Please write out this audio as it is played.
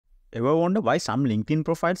Ever wonder why some LinkedIn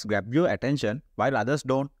profiles grab your attention while others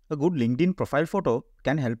don't? A good LinkedIn profile photo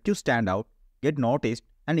can help you stand out, get noticed,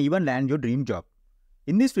 and even land your dream job.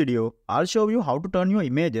 In this video, I'll show you how to turn your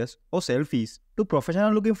images or selfies to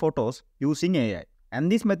professional looking photos using AI. And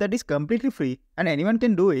this method is completely free and anyone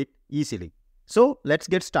can do it easily. So let's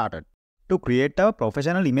get started. To create our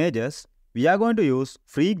professional images, we are going to use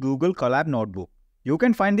free Google Colab notebook. You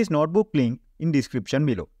can find this notebook link in description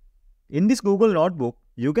below. In this Google notebook,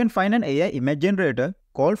 you can find an AI image generator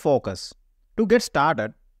called Focus. To get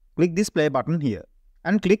started, click this play button here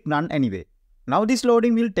and click Run Anyway. Now this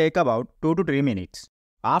loading will take about 2 to 3 minutes.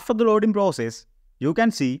 After the loading process, you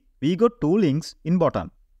can see we got 2 links in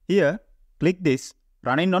bottom. Here, click this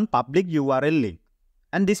Running on Public URL link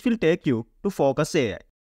and this will take you to Focus AI.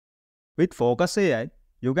 With Focus AI,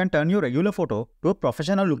 you can turn your regular photo to a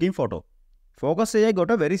professional looking photo. Focus AI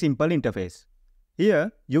got a very simple interface.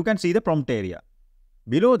 Here, you can see the prompt area.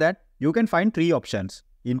 Below that, you can find 3 options: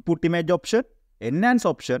 Input Image option, Enhance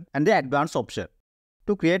option, and the Advanced option.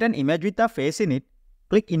 To create an image with a face in it,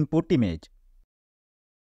 click Input Image.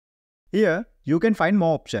 Here, you can find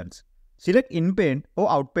more options. Select In-Paint or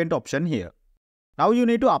Outpaint option here. Now you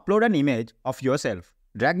need to upload an image of yourself.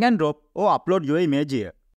 Drag and drop or upload your image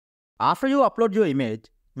here. After you upload your image,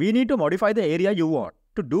 we need to modify the area you want.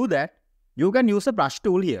 To do that, you can use the brush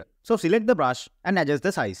tool here. So select the brush and adjust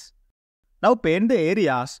the size. Now paint the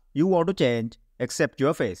areas you want to change except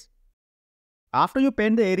your face. After you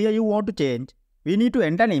paint the area you want to change, we need to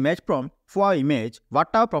enter an image prompt for our image, what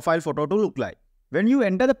our profile photo to look like. When you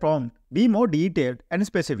enter the prompt, be more detailed and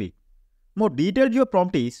specific. More detailed your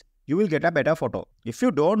prompt is, you will get a better photo. If you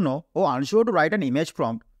don't know or unsure to write an image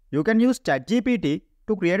prompt, you can use ChatGPT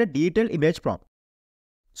to create a detailed image prompt.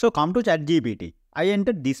 So come to ChatGPT. I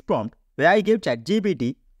entered this prompt where I gave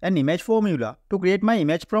ChatGPT an image formula to create my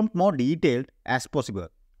image prompt more detailed as possible.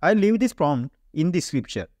 I'll leave this prompt in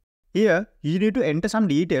description. Here, you need to enter some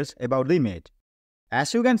details about the image.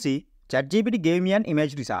 As you can see, ChatGPT gave me an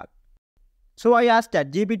image result. So I asked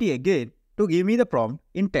ChatGPT again to give me the prompt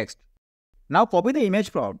in text. Now copy the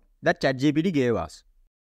image prompt that ChatGPT gave us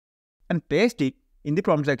and paste it in the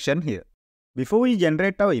prompt section here. Before we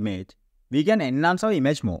generate our image, we can enhance our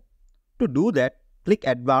image more. To do that, click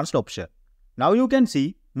Advanced option. Now you can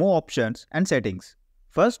see more options and settings.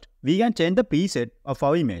 First, we can change the preset of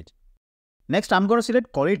our image. Next, I'm going to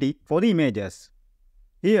select quality for the images.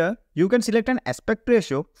 Here, you can select an aspect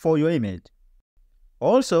ratio for your image.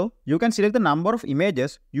 Also, you can select the number of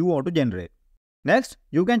images you want to generate. Next,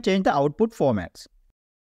 you can change the output formats.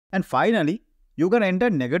 And finally, you can enter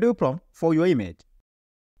negative prompt for your image.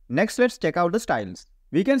 Next, let's check out the styles.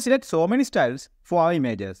 We can select so many styles for our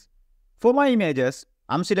images. For my images,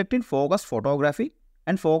 I'm selecting Focus Photography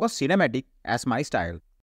and Focus Cinematic as my style.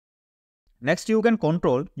 Next, you can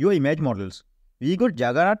control your image models. We got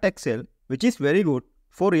Juggernaut XL, which is very good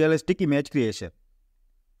for realistic image creation.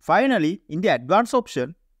 Finally, in the Advanced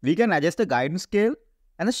option, we can adjust the guidance scale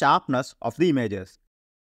and the sharpness of the images.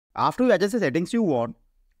 After you adjust the settings you want,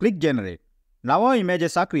 click Generate. Now our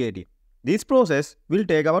images are created. This process will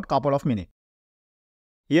take about a couple of minutes.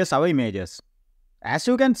 Here's our images. As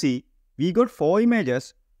you can see, we got 4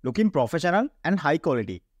 images looking professional and high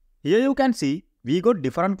quality. Here you can see we got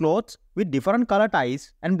different clothes with different color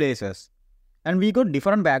ties and blazers. And we got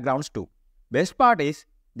different backgrounds too. Best part is,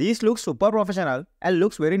 these look super professional and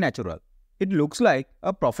looks very natural. It looks like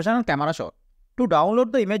a professional camera shot. To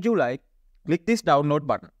download the image you like, click this download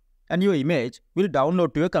button and your image will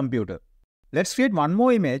download to your computer. Let's create one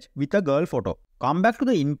more image with a girl photo. Come back to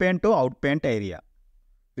the In-Paint or Outpaint area.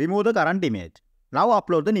 Remove the current image. Now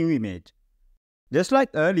upload the new image. Just like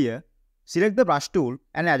earlier, select the brush tool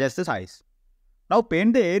and adjust the size. Now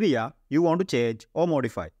paint the area you want to change or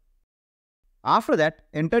modify. After that,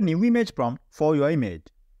 enter new image prompt for your image.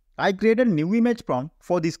 I created a new image prompt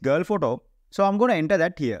for this girl photo, so I'm going to enter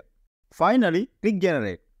that here. Finally, click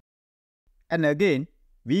Generate. And again,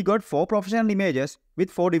 we got 4 professional images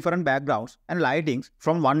with 4 different backgrounds and lightings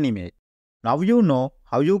from one image. Now you know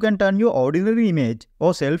how you can turn your ordinary image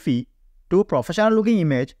or selfie to a professional looking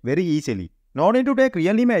image very easily. No need to take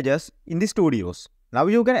real images in the studios. Now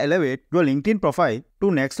you can elevate your LinkedIn profile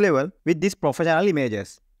to next level with these professional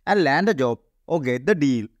images and land a job or get the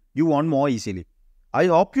deal you want more easily. I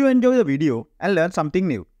hope you enjoy the video and learn something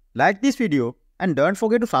new. Like this video and don't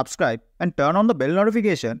forget to subscribe and turn on the bell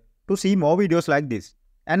notification to see more videos like this.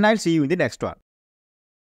 And I'll see you in the next one.